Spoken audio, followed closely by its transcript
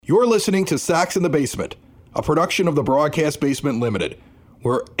You're listening to Sox in the Basement, a production of the Broadcast Basement Limited,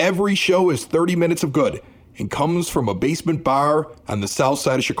 where every show is 30 minutes of good and comes from a basement bar on the south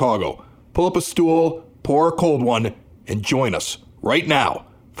side of Chicago. Pull up a stool, pour a cold one, and join us right now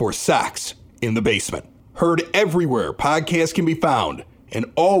for Sox in the Basement. Heard everywhere podcasts can be found, and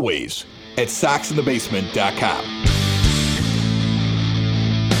always at soxinthebasement.com.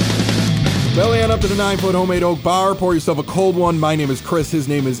 Belly on up to the 9-foot homemade oak bar. Pour yourself a cold one. My name is Chris. His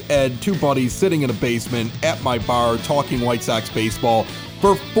name is Ed. Two buddies sitting in a basement at my bar talking White Sox baseball.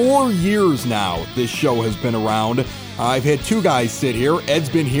 For 4 years now, this show has been around. I've had two guys sit here. Ed's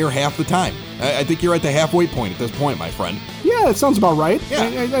been here half the time. I think you're at the halfway point at this point, my friend. Yeah, that sounds about right.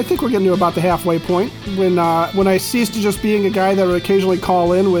 Yeah. I think we're getting to about the halfway point when I ceased to just being a guy that would occasionally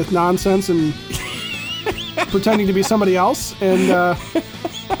call in with nonsense and pretending to be somebody else and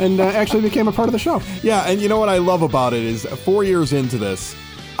actually became a part of the show. Yeah, and you know what I love about it is 4 years into this,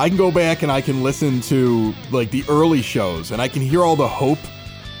 I can go back and I can listen to like the early shows and I can hear all the hope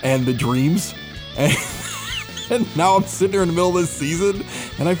and the dreams. And now I'm sitting here in the middle of this season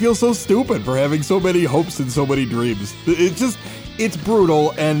and I feel so stupid for having so many hopes and so many dreams. It's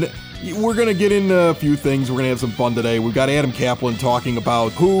brutal, and we're going to get into a few things. We're going to have some fun today. We've got Adam Kaplan talking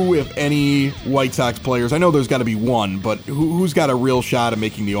about who, if any, White Sox players. I know there's got to be one, but who's got a real shot at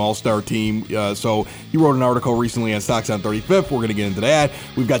making the All-Star team? So he wrote an article recently on Sox on 35th. We're going to get into that.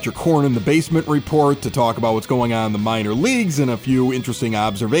 We've got your Corn in the Basement report to talk about what's going on in the minor leagues and a few interesting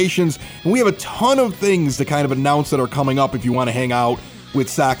observations. And we have a ton of things to kind of announce that are coming up if you want to hang out with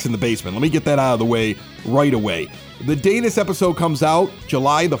Sox in the Basement. Let me get that out of the way right away. The day this episode comes out,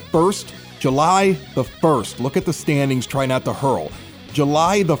 July the 1st. July the 1st. Look at the standings, try not to hurl.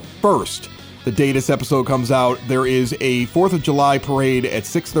 July the 1st, the day this episode comes out, there is a 4th of July parade at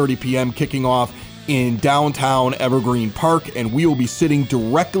 6:30 p.m. kicking off in downtown Evergreen Park, and we will be sitting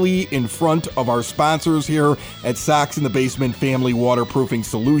directly in front of our sponsors here at Sox in the Basement Family Waterproofing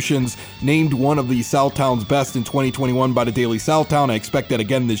Solutions, named one of the Southtown's best in 2021 by the Daily Southtown. I expect that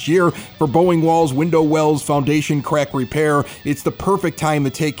again this year. For bowing walls, window wells, foundation crack repair, it's the perfect time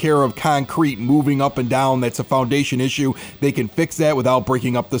to take care of concrete moving up and down. That's a foundation issue. They can fix that without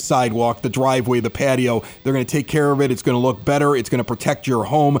breaking up the sidewalk, the driveway, the patio. They're going to take care of it. It's going to look better. It's going to protect your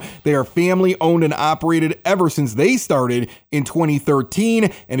home. They are family owned and operated ever since they started in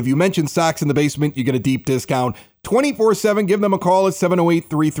 2013. And if you mention Sox in the Basement, you get a deep discount. 24/7, give them a call at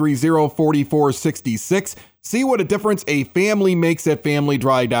 708-330-4466. See what a difference a family makes at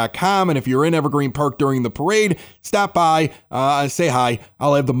familydry.com. And if you're in Evergreen Park during the parade, stop by, say hi.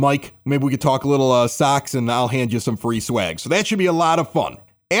 I'll have the mic. Maybe we could talk a little Sox, and I'll hand you some free swag. So that should be a lot of fun.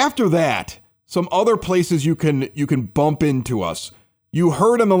 After that, some other places you can bump into us. You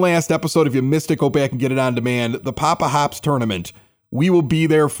heard in the last episode, if you missed it, go back and get it on demand, the Papa Hops Tournament. We will be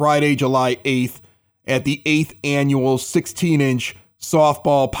there Friday, July 8th at the 8th annual 16-inch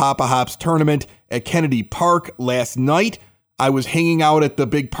softball Papa Hops Tournament at Kennedy Park. Last night, I was hanging out at the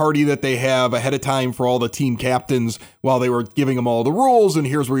big party that they have ahead of time for all the team captains while they were giving them all the rules, and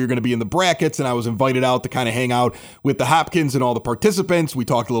here's where you're going to be in the brackets, and I was invited out to kind of hang out with the Hopkins and all the participants. We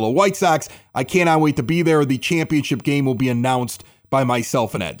talked a little White Sox. I cannot wait to be there. The championship game will be announced by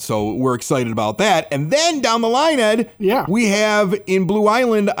myself and Ed. So we're excited about that. And then down the line, Ed, we have in Blue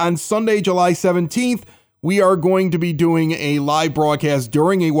Island on Sunday, July 17th, we are going to be doing a live broadcast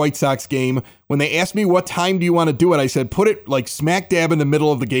during a White Sox game. When they asked me what time do you want to do it, I said, put it like smack dab in the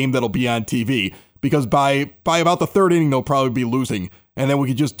middle of the game that'll be on TV, because by about the third inning, they'll probably be losing, and then we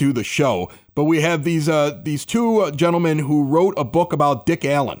could just do the show. But we have these two gentlemen who wrote a book about Dick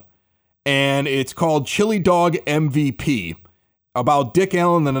Allen, and it's called Chili Dog MVP, about Dick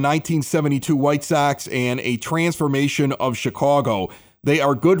Allen and the 1972 White Sox and a transformation of Chicago. They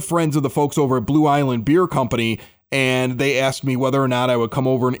are good friends of the folks over at Blue Island Beer Company, and they asked me whether or not I would come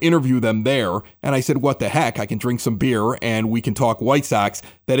over and interview them there. And I said, what the heck? I can drink some beer and we can talk White Sox.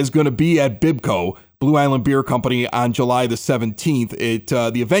 That is going to be at Bibco, Blue Island Beer Company, on July the 17th.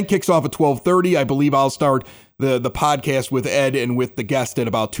 The event kicks off at 12:30. I believe I'll start the podcast with Ed and with the guest at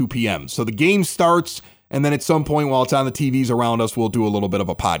about 2 p.m. So the game starts, and then at some point while it's on the TVs around us, we'll do a little bit of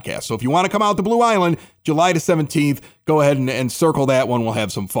a podcast. So if you want to come out to Blue Island, July the 17th, go ahead and circle that one. We'll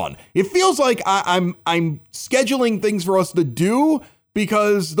have some fun. It feels like I'm scheduling things for us to do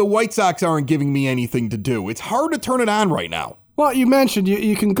because the White Sox aren't giving me anything to do. It's hard to turn it on right now. Well, you mentioned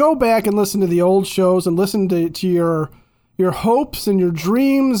you can go back and listen to the old shows and listen to your hopes and your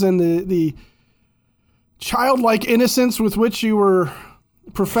dreams and the childlike innocence with which you were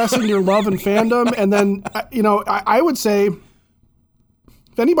professing your love and fandom. And then, I would say,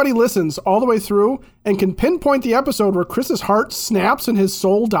 in anybody listens all the way through and can pinpoint the episode where Chris's heart snaps and his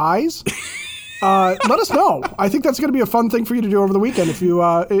soul dies, let us know. I think that's going to be a fun thing for you to do over the weekend if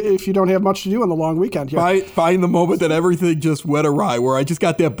you don't have much to do on the long weekend. Yeah. Find the moment that everything just went awry, where I just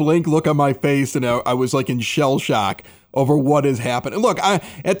got that blank look on my face and I was like in shell shock over what has happened. Look,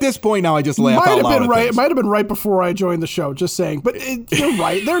 at this point now, I just laugh out loud. It might have been right before I joined the show, just saying. But you're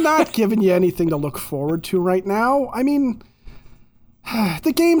right. They're not giving you anything to look forward to right now. I mean,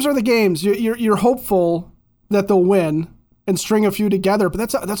 the games are the games. You're hopeful that they'll win and string a few together, but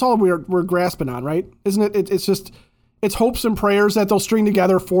that's all we're grasping on, right? Isn't it? It's hopes and prayers that they'll string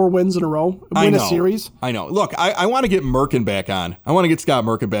together 4 wins in a row, win a series. I know. Look, I want to get Merkin back on. I want to get Scott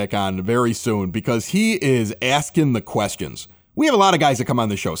Merkin back on very soon because he is asking the questions. We have a lot of guys that come on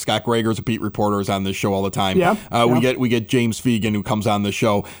the show. Scott Greger's a beat reporter, is on this show all the time. Yeah. We get James Fegan, who comes on the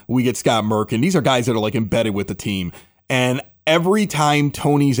show. We get Scott Merkin. These are guys that are like embedded with the team. And every time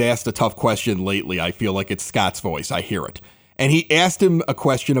Tony's asked a tough question lately, I feel like it's Scott's voice. I hear it. And he asked him a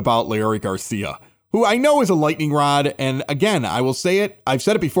question about Larry Garcia, who I know is a lightning rod. And again, I will say it. I've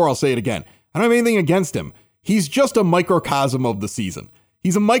said it before. I'll say it again. I don't have anything against him. He's just a microcosm of the season.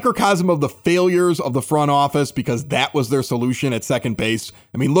 He's a microcosm of the failures of the front office because that was their solution at second base.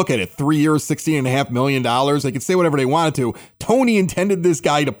 I mean, look at it. 3 years, $16.5 million. They could say whatever they wanted to. Tony intended this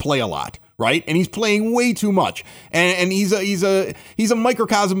guy to play a lot, right? And he's playing way too much. And he's a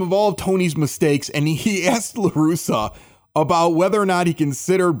microcosm of all of Tony's mistakes. And he asked La Russa about whether or not he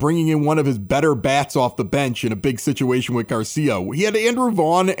considered bringing in one of his better bats off the bench in a big situation with Garcia. He had Andrew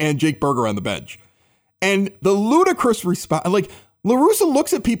Vaughn and Jake Berger on the bench. And the ludicrous response, like, La Russa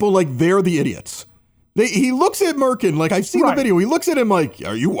looks at people like they're the idiots. He looks at Merkin, like, I've seen the video. He looks at him like,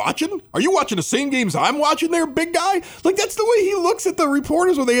 are you watching? Are you watching the same games I'm watching there, big guy? Like, that's the way he looks at the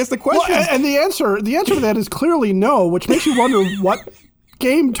reporters when they ask the questions. Well, and the answer to that is clearly no, which makes you wonder what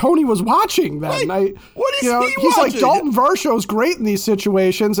game Tony was watching then. Right. What is he watching? He's like, Dalton Varsho's great in these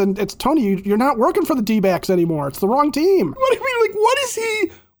situations, and it's Tony, you're not working for the D-backs anymore. It's the wrong team. What do you mean? Like,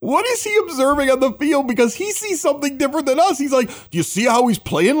 what is he observing on the field? Because he sees something different than us. He's like, do you see how he's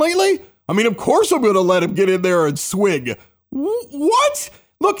playing lately? I mean, of course I'm going to let him get in there and swing. What?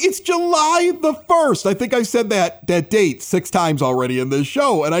 Look, it's July the 1st. I think I said that date 6 times already in this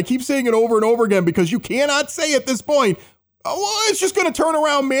show, and I keep saying it over and over again because you cannot say at this point, oh, well, it's just going to turn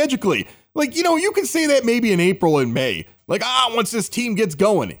around magically. Like, you can say that maybe in April and May. Like, once this team gets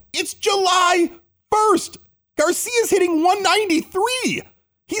going. It's July 1st. Garcia's hitting 193.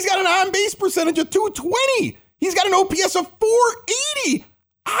 He's got an on-base percentage of 220. He's got an OPS of 480.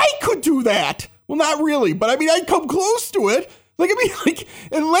 I could do that. Well, not really, but I mean, I'd come close to it.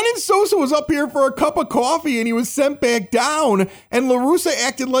 And Lennon Sosa was up here for a cup of coffee and he was sent back down, and La Russa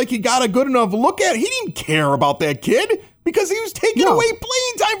acted like he got a good enough look at it. He didn't care about that kid because he was taking away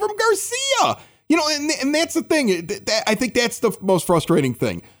playing time from Garcia. And that's the thing. I think that's the most frustrating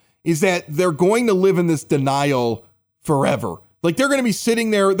thing, is that they're going to live in this denial forever. Like, they're going to be sitting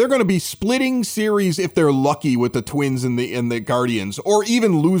there, they're going to be splitting series if they're lucky with the Twins and the Guardians, or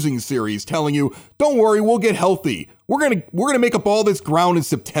even losing series, telling you, don't worry, we'll get healthy. We're going to make up all this ground in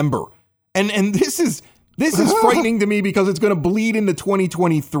September. And this is frightening to me because it's going to bleed into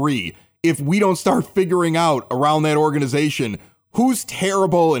 2023 if we don't start figuring out around that organization who's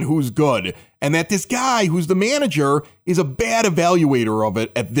terrible and who's good. And that this guy who's the manager is a bad evaluator of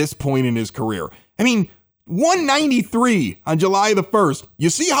it at this point in his career. I mean, 193 on July the 1st. You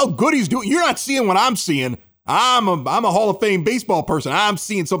see how good he's doing? You're not seeing what I'm seeing. I'm a Hall of Fame baseball person. I'm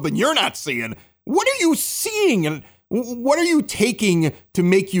seeing something you're not seeing. What are you seeing? And what are you taking to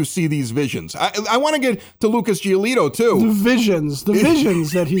make you see these visions? I want to get to Lucas Giolito too. The visions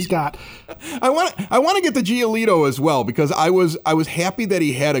that he's got. I want to get to Giolito as well, because I was happy that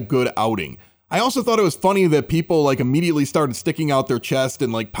he had a good outing. I also thought it was funny that people like immediately started sticking out their chest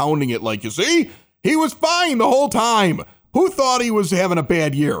and like pounding it, like, you see, he was fine the whole time. Who thought he was having a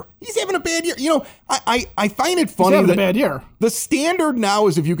bad year? He's having a bad year. I find it funny that a bad year. The standard now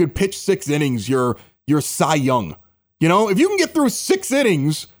is if you could pitch 6 innings, you're Cy Young. If you can get through 6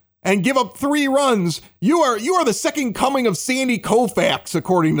 innings and give up 3 runs, you are the second coming of Sandy Koufax,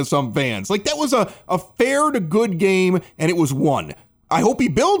 according to some fans. Like, that was a fair to good game, and it was won. I hope he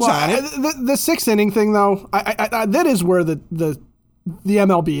builds on it. The 6th inning thing, though, I that is where the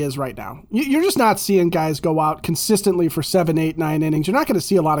MLB is right now. You're just not seeing guys go out consistently for 7, 8, 9 innings. You're not going to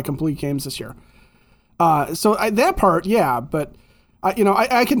see a lot of complete games this year. So that part, yeah, but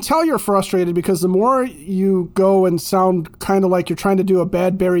I can tell you're frustrated because the more you go and sound kind of like you're trying to do a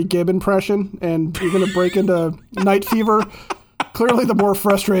bad Barry Gibb impression and you're going to break into night fever, clearly the more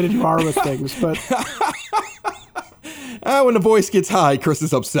frustrated you are with things. But When the voice gets high, Chris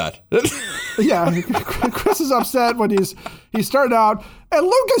is upset. Yeah, Chris is upset when he started out, and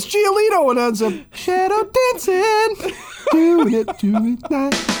Lucas Giolito, and ends up shadow dancing, doing it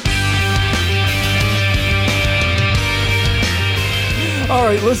night. All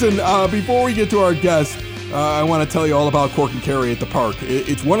right, listen, before we get to our guest, I want to tell you all about Cork and Kerry at the park.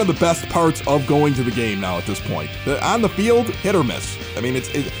 It's one of the best parts of going to the game now at this point. On the field, hit or miss. I mean,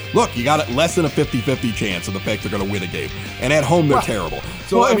 look, you got less than a 50-50 chance of the fact they're going to win a game. And at home, they're terrible.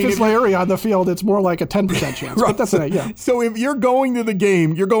 So, well, if Larry on the field, it's more like a 10% chance. Right. But that's it, yeah. So if you're going to the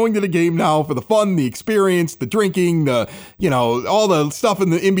game, you're going to the game now for the fun, the experience, the drinking, all the stuff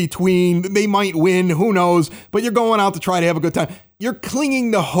in between. They might win, who knows? But you're going out to try to have a good time. You're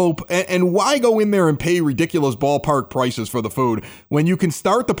clinging to hope, and why go in there and pay ridiculous ballpark prices for the food when you can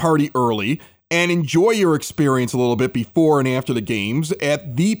start the party early and enjoy your experience a little bit before and after the games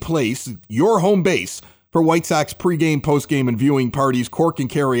at the place, your home base, for White Sox pregame, postgame, and viewing parties. Cork and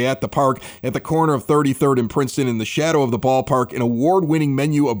Kerry at the park at the corner of 33rd and Princeton in the shadow of the ballpark, an award-winning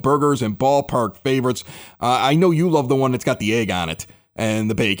menu of burgers and ballpark favorites. I know you love the one that's got the egg on it. And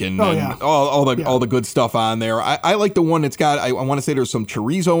the bacon and all the good stuff on there. I like the one that's got, I want to say there's some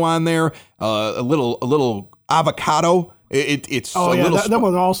chorizo on there, a little avocado. It's that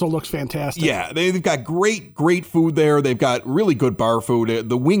one also looks fantastic. Yeah, they've got great food there. They've got really good bar food.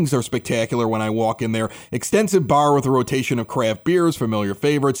 The wings are spectacular when I walk in there. Extensive bar with a rotation of craft beers, familiar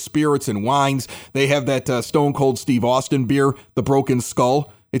favorites, spirits, and wines. They have that Stone Cold Steve Austin beer, the Broken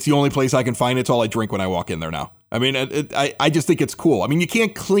Skull. It's the only place I can find it. It's all I drink when I walk in there now. I mean, I just think it's cool. I mean, you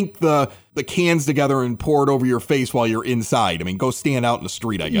can't clink the cans together and pour it over your face while you're inside. I mean, go stand out in the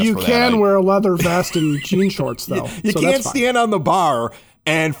street, I guess. You can wear a leather vest and jean shorts, though. You can't stand on the bar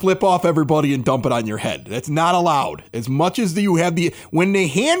and flip off everybody and dump it on your head. That's not allowed. As much as you have when they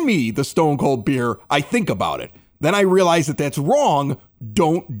hand me the Stone Cold beer, I think about it. Then I realize that that's wrong.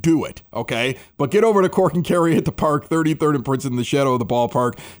 Don't do it, okay? But get over to Cork and Kerry at the park, 33rd and Princeton in the shadow of the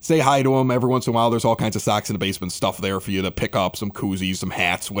ballpark. Say hi to them every once in a while. There's all kinds of Sox in the Basement stuff there for you to pick up, some koozies, some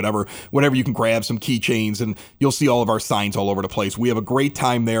hats, whatever you can grab, some keychains, and you'll see all of our signs all over the place. We have a great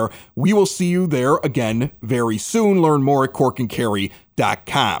time there. We will see you there again very soon. Learn more at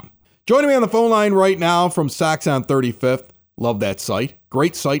corkandkerry.com. Joining me on the phone line right now from Sox on 35th. Love that site.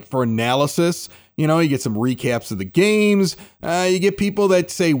 Great site for analysis. You get some recaps of the games. You get people that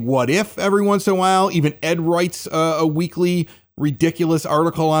say, what if, every once in a while. Even Ed writes a weekly ridiculous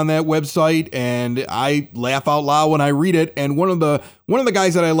article on that website, and I laugh out loud when I read it. And one of the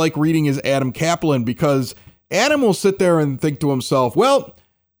guys that I like reading is Adam Kaplan, because Adam will sit there and think to himself, well,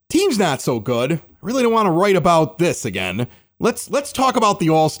 team's not so good. I really don't want to write about this again. Let's talk about the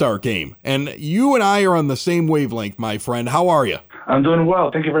All-Star game. And you and I are on the same wavelength, my friend. How are you? I'm doing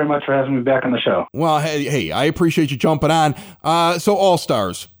well. Thank you very much for having me back on the show. Well, hey, I appreciate you jumping on. So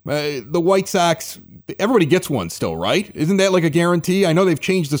All-Stars, the White Sox, everybody gets one still, right? Isn't that like a guarantee? I know they've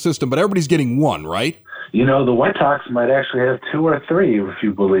changed the system, but everybody's getting one, right? The White Sox might actually have 2 or 3, if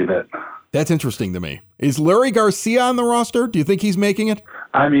you believe it. That's interesting to me. Is Larry Garcia on the roster? Do you think he's making it?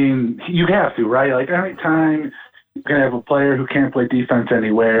 I mean, you have to, right? Like, every time you can have a player who can't play defense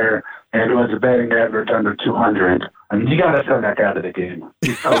anywhere and who has a batting average under 200, I mean, you got to send that guy to the game.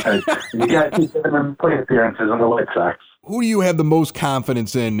 You got to keep giving him play appearances on the White Sox. Who do you have the most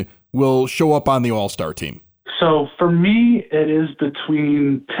confidence in will show up on the All-Star team? So for me, it is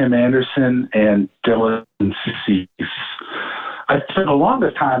between Tim Anderson and Dylan Cease. For the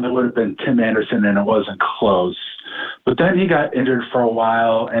longest time, it would have been Tim Anderson, and it wasn't close. But then he got injured for a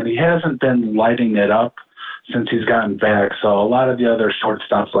while, and he hasn't been lighting it up since he's gotten back. So a lot of the other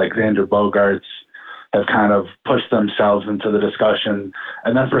shortstops like Xander Bogaerts have kind of pushed themselves into the discussion.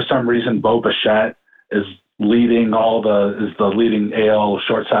 And then for some reason, Bo Bichette is the leading AL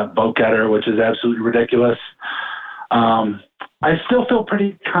shortstop vote getter, which is absolutely ridiculous. I still feel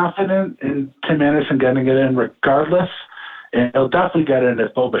pretty confident in Tim Anderson getting it in regardless. And he'll definitely get in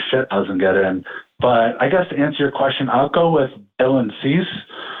if Bo Bichette doesn't get in. But I guess to answer your question, I'll go with Dylan Cease,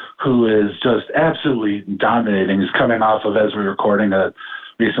 who is just absolutely dominating. He's coming off of, as we're recording,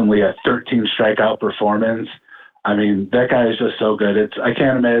 recently a 13 strikeout performance. I mean, that guy is just so good. I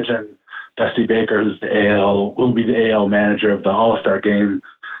can't imagine Dusty Baker, who's will be the AL manager of the All-Star game,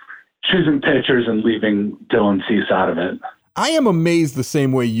 choosing pitchers and leaving Dylan Cease out of it. I am amazed the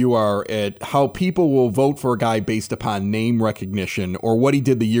same way you are at how people will vote for a guy based upon name recognition or what he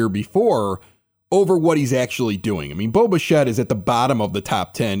did the year before over what he's actually doing. I mean, Bo Bichette is at the bottom of the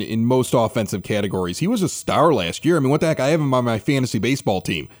top 10 in most offensive categories. He was a star last year. I mean, what the heck? I have him on my fantasy baseball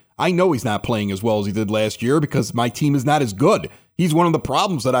team. I know he's not playing as well as he did last year because my team is not as good. He's one of the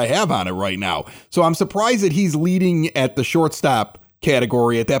problems that I have on it right now. So I'm surprised that he's leading at the shortstop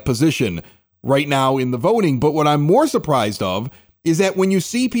category at that position right now in the voting. But what I'm more surprised of is that when you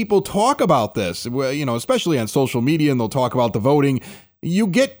see people talk about this, especially on social media, and they'll talk about the voting, you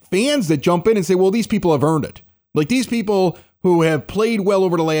get fans that jump in and say, well, these people have earned it. Like, these people who have played well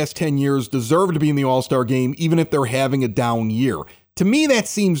over the last 10 years deserve to be in the All-Star game, even if they're having a down year. To me, that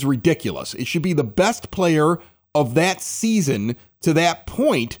seems ridiculous. It should be the best player of that season to that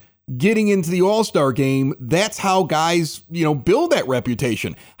point getting into the All-Star game. That's how guys, build that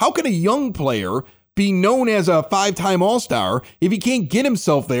reputation. How can a young player be known as a 5-time All-Star if he can't get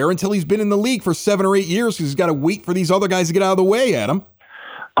himself there until he's been in the league for 7 or 8 years because he's got to wait for these other guys to get out of the way, Adam?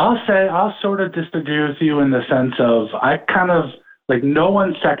 I'll sort of disagree with you in the sense of I kind of like no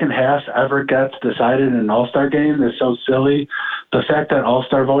one's second half ever gets decided in an All-Star game. It's so silly. The fact that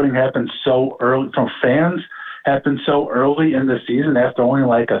All-Star voting happens so early from fans happened so early in the season after only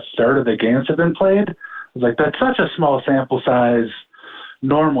like a third of the games have been played. Like, that's such a small sample size.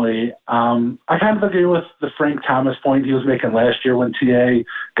 Normally, I kind of agree with the Frank Thomas point he was making last year when TA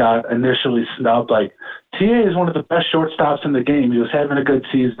got initially snubbed. Like, TA is one of the best shortstops in the game. He was having a good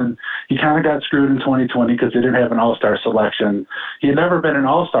season. He kind of got screwed in 2020 because they didn't have an all-star selection. He had never been an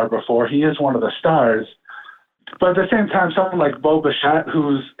all-star before. He is one of the stars. But at the same time, someone like Bo Bichette,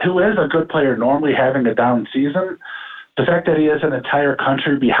 who is a good player normally having a down season, the fact that he has an entire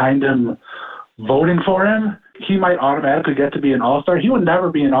country behind him voting for him, he might automatically get to be an all-star. He would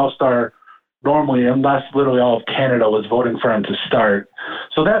never be an all-star normally unless literally all of Canada was voting for him to start.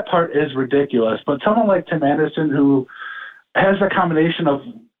 So that part is ridiculous. But someone like Tim Anderson, who has a combination of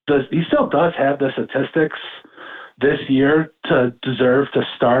this, he still does have the statistics this year to deserve to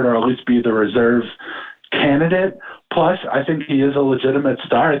start or at least be the reserve candidate. Plus, I think he is a legitimate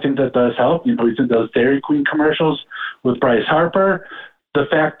star. I think that does help. He's in those Dairy Queen commercials with Bryce Harper. The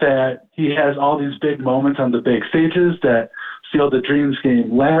fact that he has all these big moments on the big stages, that Field of Dreams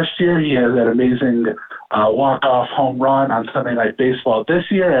game last year, he has that amazing walk-off home run on Sunday Night Baseball this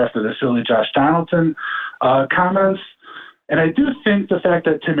year after the silly Josh Donaldson comments. And I do think the fact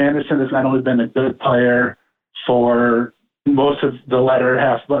that Tim Anderson has not only been a good player for most of the latter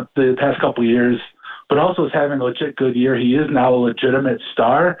half, but the past couple of years, but also is having a legit good year. He is now a legitimate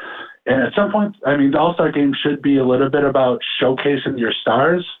star. And at some point, the All-Star game should be a little bit about showcasing your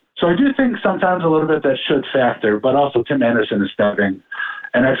stars. So I do think sometimes a little bit that should factor, but also Tim Anderson is having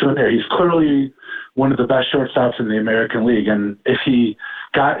an excellent year. He's clearly one of the best shortstops in the American League. And if he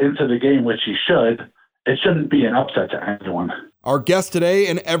got into the game, which he should, it shouldn't be an upset to anyone. Our guest today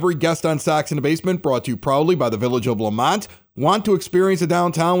and every guest on Sox in the Basement, brought to you proudly by the Village of Lamont. Want to experience a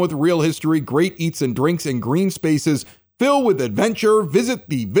downtown with real history, great eats and drinks, and green spaces filled with adventure? Visit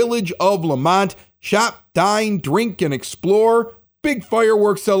the Village of Lamont. Shop, dine, drink, and explore. Big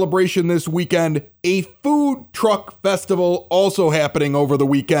fireworks celebration this weekend. A food truck festival also happening over the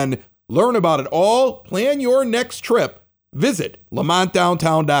weekend. Learn about it all. Plan your next trip. Visit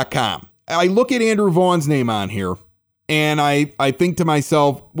LamontDowntown.com. I look at Andrew Vaughn's name on here, and I think to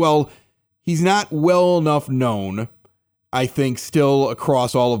myself, well, he's not well enough known, I think, still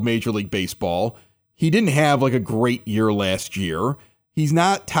across all of Major League Baseball. He didn't have like a great year last year. He's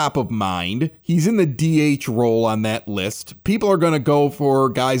not top of mind. He's in the DH role on that list. People are going to go for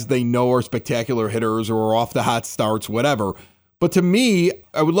guys they know are spectacular hitters or off the hot starts, whatever. But to me,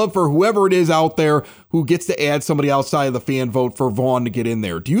 I would love for whoever it is out there who gets to add somebody outside of the fan vote for Vaughn to get in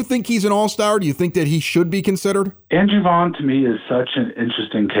there. Do you think he's an all-star? Do you think that he should be considered? Andrew Vaughn, to me, is such an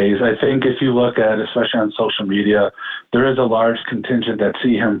interesting case. I think if you look at, especially on social media, there is a large contingent that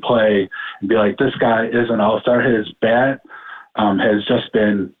see him play and be like, this guy is an all-star. His bat has just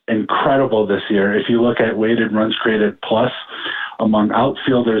been incredible this year. If you look at weighted runs created plus among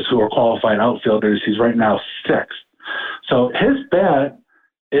outfielders who are qualified outfielders, he's right now 6th. So his bat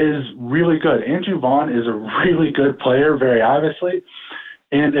is really good. Andrew Vaughn is a really good player, very obviously.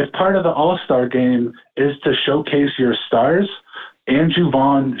 And if part of the All-Star game is to showcase your stars, Andrew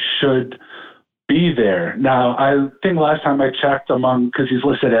Vaughn should be there. Now, I think last time I checked because he's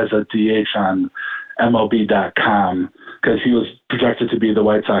listed as a DH on MLB.com, because he was projected to be the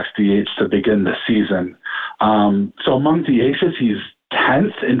White Sox DH to begin the season. So among DHs, he's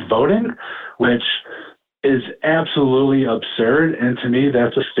 10th in voting, which is absolutely absurd. And to me,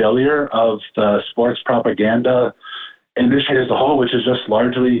 that's a failure of the sports propaganda industry as a whole, which is just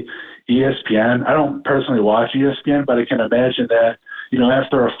largely ESPN. I don't personally watch ESPN, but I can imagine that,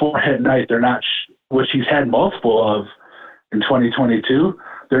 after a 4-hit night, they're not, which he's had multiple of in 2022,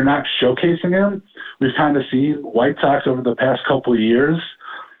 they're not showcasing him. We've kind of seen White Sox over the past couple of years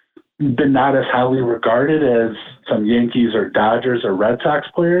been not as highly regarded as some Yankees or Dodgers or Red Sox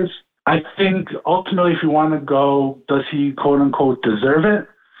players. I think ultimately, if you want to go, does he quote unquote deserve it?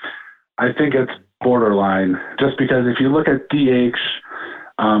 I think it's borderline, just because if you look at DH,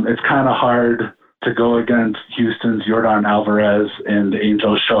 it's kind of hard to go against Houston's Yordan Alvarez and the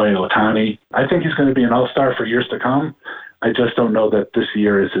Angels' Shohei Ohtani. I think he's going to be an all-star for years to come. I just don't know that this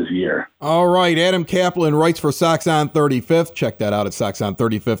year is his year. All right, Adam Kaplan writes for Sox on 35th. Check that out at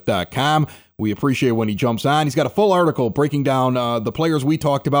soxon35th.com. We appreciate when he jumps on. He's got a full article breaking down the players we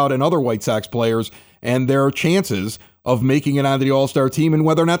talked about and other White Sox players and their chances of making it onto the All-Star team and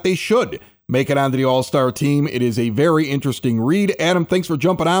whether or not they should make it onto the All-Star team. It is a very interesting read. Adam, thanks for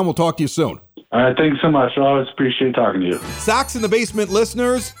jumping on. We'll talk to you soon. All right, thanks so much. I always appreciate talking to you. Sox in the Basement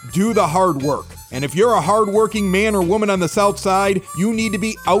listeners, do the hard work. And if you're a hardworking man or woman on the South Side, you need to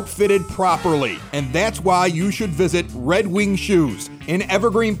be outfitted properly. And that's why you should visit Red Wing Shoes in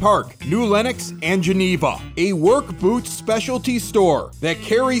Evergreen Park, New Lenox, and Geneva. A work boots specialty store that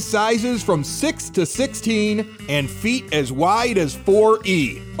carries sizes from 6 to 16 and feet as wide as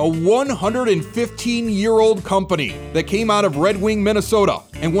 4E. A 115-year-old company that came out of Red Wing, Minnesota.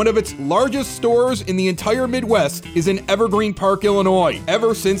 And one of its largest stores in the entire Midwest is in Evergreen Park, Illinois,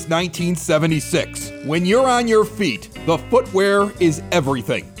 ever since 1976. When you're on your feet, the footwear is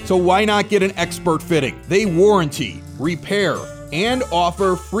everything. So why not get an expert fitting? They warranty, repair, and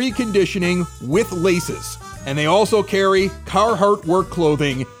offer free conditioning with laces. And they also carry Carhartt work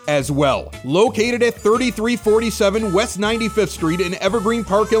clothing as well. Located at 3347 West 95th Street in Evergreen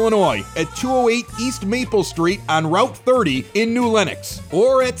Park, Illinois, at 208 East Maple Street on Route 30 in New Lenox,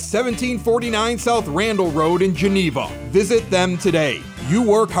 or at 1749 South Randall Road in Geneva. Visit them today. You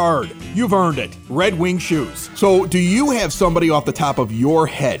work hard. You've earned it. Red Wing Shoes. So do you have somebody off the top of your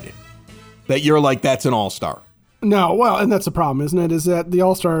head that you're like, that's an all-star? No, well, and that's the problem, isn't it? Is that the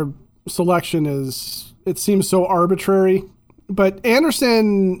all-star selection it seems so arbitrary. But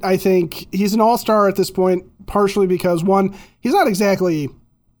Anderson, I think he's an all-star at this point, partially because, one, he's not exactly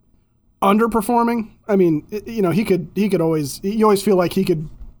underperforming. I mean, you always feel like he could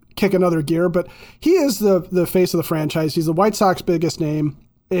kick another gear, but he is the face of the franchise. He's the White Sox biggest name,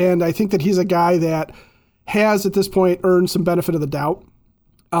 and I think that he's a guy that has, at this point, earned some benefit of the doubt.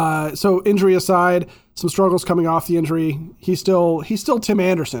 So injury aside, some struggles coming off the injury, he's still Tim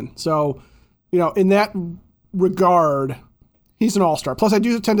Anderson. So, in that regard, he's an all-star. Plus, I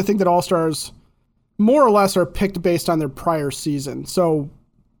do tend to think that all-stars more or less are picked based on their prior season. So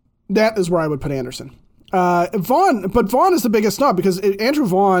that is where I would put Anderson. Vaughn is the biggest snub because Andrew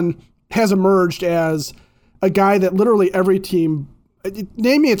Vaughn has emerged as a guy that literally every team,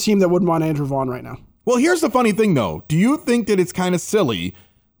 name me a team that wouldn't want Andrew Vaughn right now. Well, here's the funny thing, though. Do you think that it's kind of silly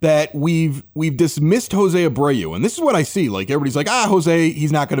that we've dismissed Jose Abreu? And this is what I see. Like, everybody's like, Jose,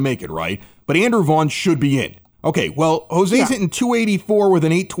 he's not going to make it, right? But Andrew Vaughn should be in. Okay, well, Jose's hitting 284 with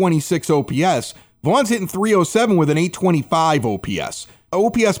an 826 OPS. Vaughn's hitting 307 with an 825 OPS.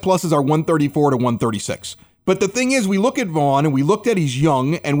 OPS pluses are 134 to 136. But the thing is, we look at Vaughn and we looked at he's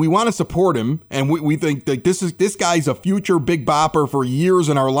young and we want to support him. And we think that this guy's a future big bopper for years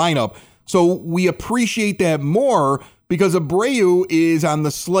in our lineup. So we appreciate that more because Abreu is on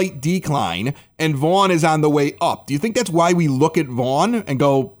the slight decline and Vaughn is on the way up. Do you think that's why we look at Vaughn and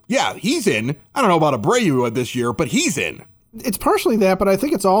go, yeah, he's in? I don't know about Abreu this year, but he's in. It's partially that, but I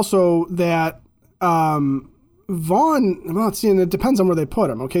think it's also that Vaughn, it depends on where they put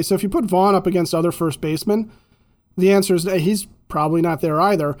him. Okay, so if you put Vaughn up against other first basemen, the answer is that he's probably not there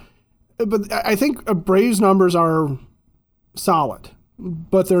either. But I think Abreu's numbers are solid,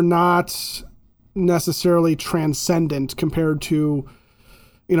 but they're not necessarily transcendent compared to,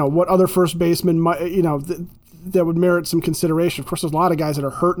 what other first basemen might, that would merit some consideration. Of course, there's a lot of guys that are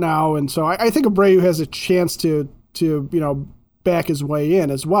hurt now, and so I think Abreu has a chance to back his way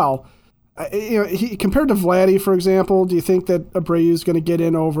in as well. He compared to Vladdy, for example, do you think that Abreu is going to get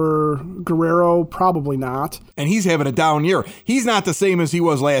in over Guerrero? Probably not. And he's having a down year. He's not the same as he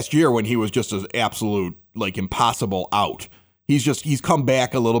was last year when he was just an absolute, impossible out. He's come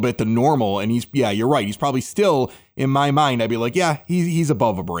back a little bit to normal, and you're right. He's probably still, in my mind, I'd be like, yeah, he's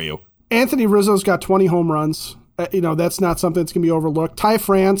above Abreu. Anthony Rizzo's got 20 home runs. That's not something that's going to be overlooked. Ty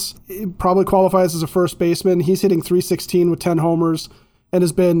France probably qualifies as a first baseman. He's hitting .316 with 10 homers and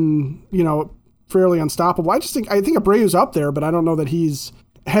has been, fairly unstoppable. I think Abreu's up there, but I don't know that he's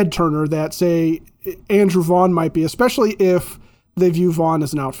head turner that, say, Andrew Vaughn might be, especially if they view Vaughn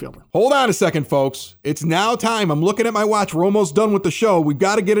as an outfielder. Hold on a second, folks. It's now time. I'm looking at my watch. We're almost done with the show. We've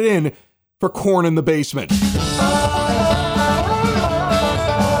got to get it in for Corn in the Basement.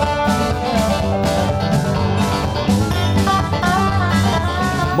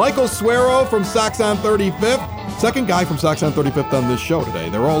 Michael Suero from Sox on 35th. Second guy from Sox on 35th on this show today.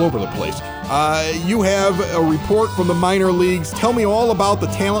 They're all over the place. You have a report from the minor leagues. Tell me all about the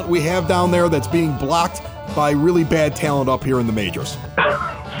talent we have down there that's being blocked by really bad talent up here in the majors.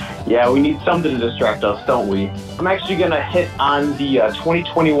 Yeah, we need something to distract us, don't we? I'm actually going to hit on the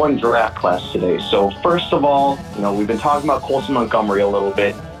 2021 draft class today. So first of all, we've been talking about Colson Montgomery a little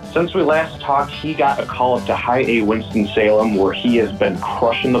bit. Since we last talked, he got a call up to High A Winston-Salem, where he has been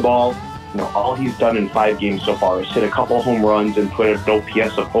crushing the ball. All he's done in 5 games so far is hit a couple home runs and put an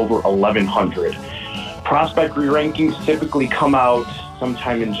OPS of over 1,100. Prospect re-rankings typically come out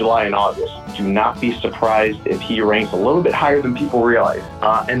sometime in July and August. Do not be surprised if he ranks a little bit higher than people realize.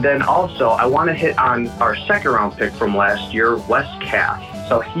 And then also, I want to hit on our second-round pick from last year, Wes Cath.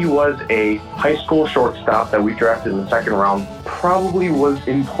 So he was a high school shortstop that we drafted in the second round. Probably was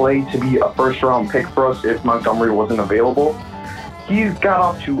in play to be a first-round pick for us if Montgomery wasn't available. He's got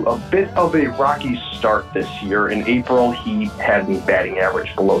off to a bit of a rocky start this year. In April, he had a batting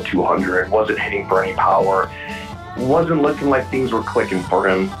average below 200, wasn't hitting for any power. Wasn't looking like things were clicking for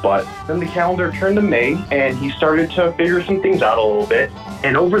him, but then the calendar turned to May and he started to figure some things out a little bit.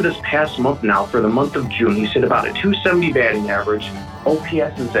 And over this past month now, for the month of June, he's hit about a 270 batting average.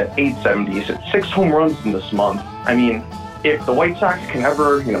 OPS is at 870. He's hit 6 home runs in this month. I mean, if the White Sox can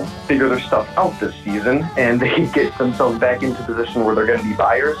ever, figure their stuff out this season and they get themselves back into position where they're going to be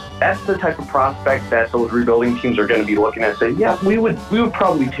buyers, that's the type of prospect that those rebuilding teams are going to be looking at and say, yeah, we would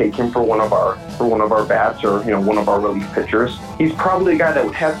probably take him for one of our bats or, one of our relief pitchers. He's probably a guy that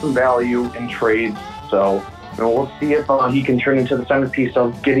would have some value in trades. So, we'll see if he can turn into the centerpiece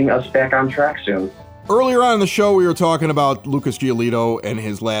of getting us back on track soon. Earlier on in the show, we were talking about Lucas Giolito and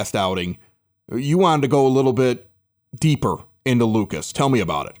his last outing. You wanted to go a little bit deeper into Lucas. Tell me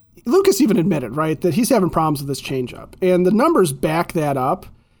about it. Lucas even admitted, right, that he's having problems with his changeup, and the numbers back that up.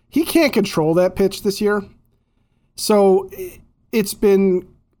 He can't control that pitch this year. So it's been,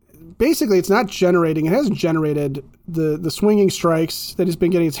 basically it's not generating, it hasn't generated the swinging strikes that he's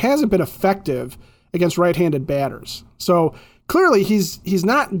been getting. It hasn't been effective against right-handed batters. So clearly he's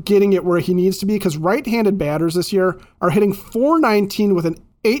not getting it where he needs to be, because right-handed batters this year are hitting .419 with an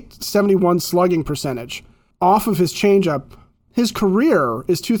 .871 slugging percentage off of his changeup. His career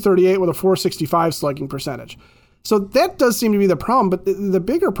is .238 with a .465 slugging percentage. So that does seem to be the problem. But the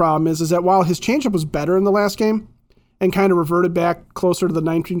bigger problem is that while his changeup was better in the last game and kind of reverted back closer to the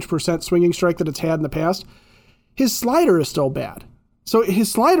 19% swinging strike that it's had in the past, his slider is still bad. So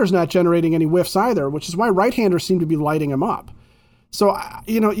his slider's not generating any whiffs either, which is why right-handers seem to be lighting him up. So,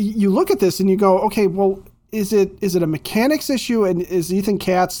 you look at this and you go, okay, well, is it a mechanics issue, and is Ethan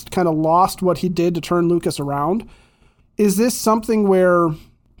Katz kind of lost what he did to turn Lucas around? Is this something where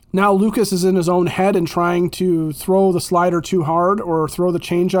now Lucas is in his own head and trying to throw the slider too hard or throw the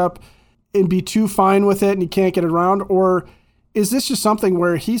changeup and be too fine with it and he can't get it around? Or is this just something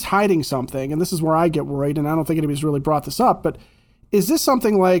where he's hiding something? And this is where I get worried, and I don't think anybody's really brought this up, but is this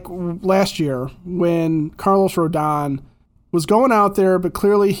something like last year when Carlos Rodon was going out there, but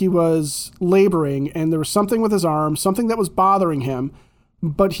clearly he was laboring and there was something with his arm, something that was bothering him,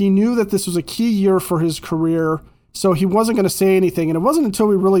 but he knew that this was a key year for his career, so he wasn't going to say anything. And it wasn't until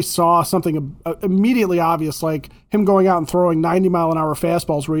we really saw something immediately obvious, like him going out and throwing 90-mile-an-hour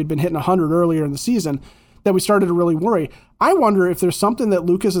fastballs where he'd been hitting 100 earlier in the season, that we started to really worry. I wonder if there's something that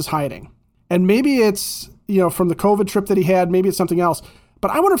Lucas is hiding. And maybe it's, from the COVID trip that he had, maybe it's something else.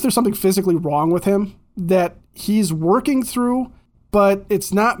 But I wonder if there's something physically wrong with him that he's working through, but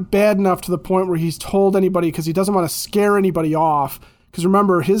it's not bad enough to the point where he's told anybody, because he doesn't want to scare anybody off. Because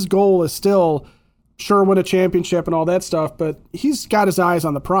remember, his goal is still, sure, win a championship and all that stuff, but he's got his eyes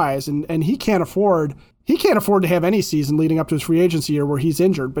on the prize, and he can't afford to have any season leading up to his free agency year where he's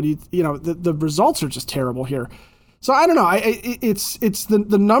injured. But the results are just terrible here. So I don't know. It's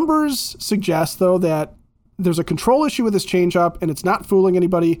the numbers suggest though that there's a control issue with his changeup and it's not fooling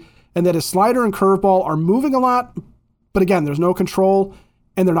anybody, and that his slider and curveball are moving a lot, but again, there's no control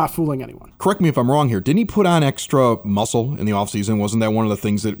and they're not fooling anyone. Correct me if I'm wrong here. Didn't he put on extra muscle in the offseason? Wasn't that one of the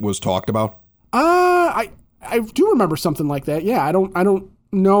things that was talked about? I do remember something like that. Yeah, I don't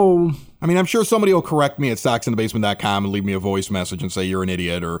know. I mean, I'm sure somebody will correct me at soxinthebasement.com and leave me a voice message and say you're an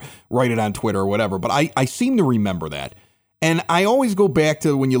idiot or write it on Twitter or whatever, but I seem to remember that. And I always go back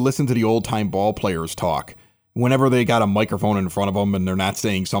to when you listen to the old-time ball players talk, whenever they got a microphone in front of them and they're not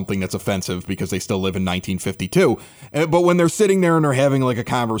saying something that's offensive because they still live in 1952. But when they're sitting there and they're having like a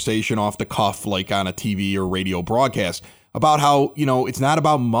conversation off the cuff, like on a TV or radio broadcast, about how, it's not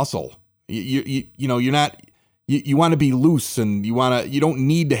about muscle. You're not you want to be loose, and you don't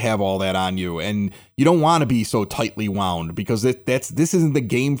need to have all that on you, and you don't want to be so tightly wound, because this isn't the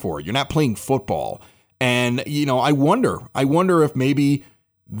game for it. You're not playing football. And, I wonder if maybe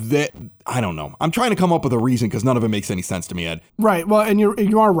that, I don't know. I'm trying to come up with a reason, because none of it makes any sense to me, Ed. Right. Well, and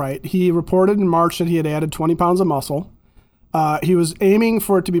you are right. He reported in March that he had added 20 pounds of muscle. He was aiming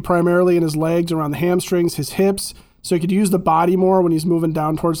for it to be primarily in his legs, around the hamstrings, his hips, so he could use the body more when he's moving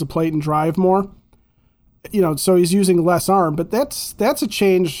down towards the plate and drive more. So he's using less arm, but that's a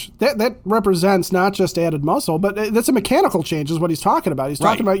change that represents not just added muscle, but that's a mechanical change is what he's talking about. He's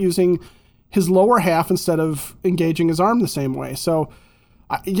talking about using his lower half instead of engaging his arm the same way. So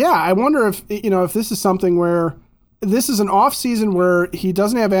I wonder if, if this is something where this is an off season where he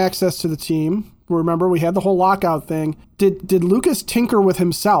doesn't have access to the team. Remember, we had the whole lockout thing. Did Lucas tinker with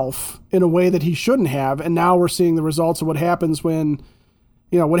himself in a way that he shouldn't have? And now we're seeing the results of what happens when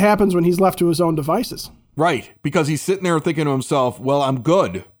he's left to his own devices. Right, because he's sitting there thinking to himself, well, I'm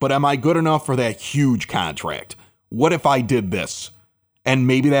good, but am I good enough for that huge contract? What if I did this? And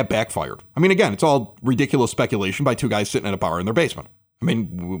maybe that backfired. I mean, again, it's all ridiculous speculation by two guys sitting at a bar in their basement. I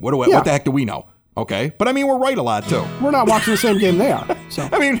mean, what the heck do we know? Okay, but I mean, we're right a lot too. We're not watching the same game they are. So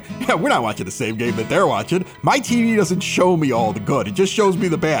I mean, we're not watching the same game that they're watching. My TV doesn't show me all the good. It just shows me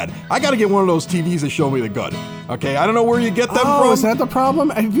the bad. I got to get one of those TVs that show me the good. Okay, I don't know where you get them from. Oh, is that the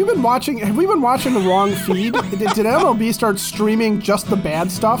problem? Have we been watching the wrong feed? Did MLB start streaming just the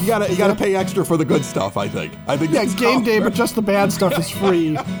bad stuff? You gotta pay extra for the good stuff, I think. Yeah, game day, but just the bad stuff is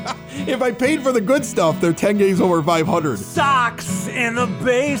free. If I paid for the good stuff, they're 10 games over 500. Socks in the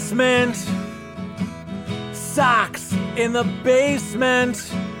basement. Socks in the basement.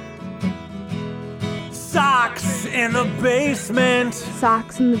 Socks in the basement.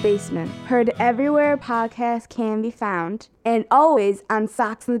 Socks in the Basement. Heard everywhere podcasts can be found, and always on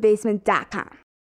socksinthebasement.com.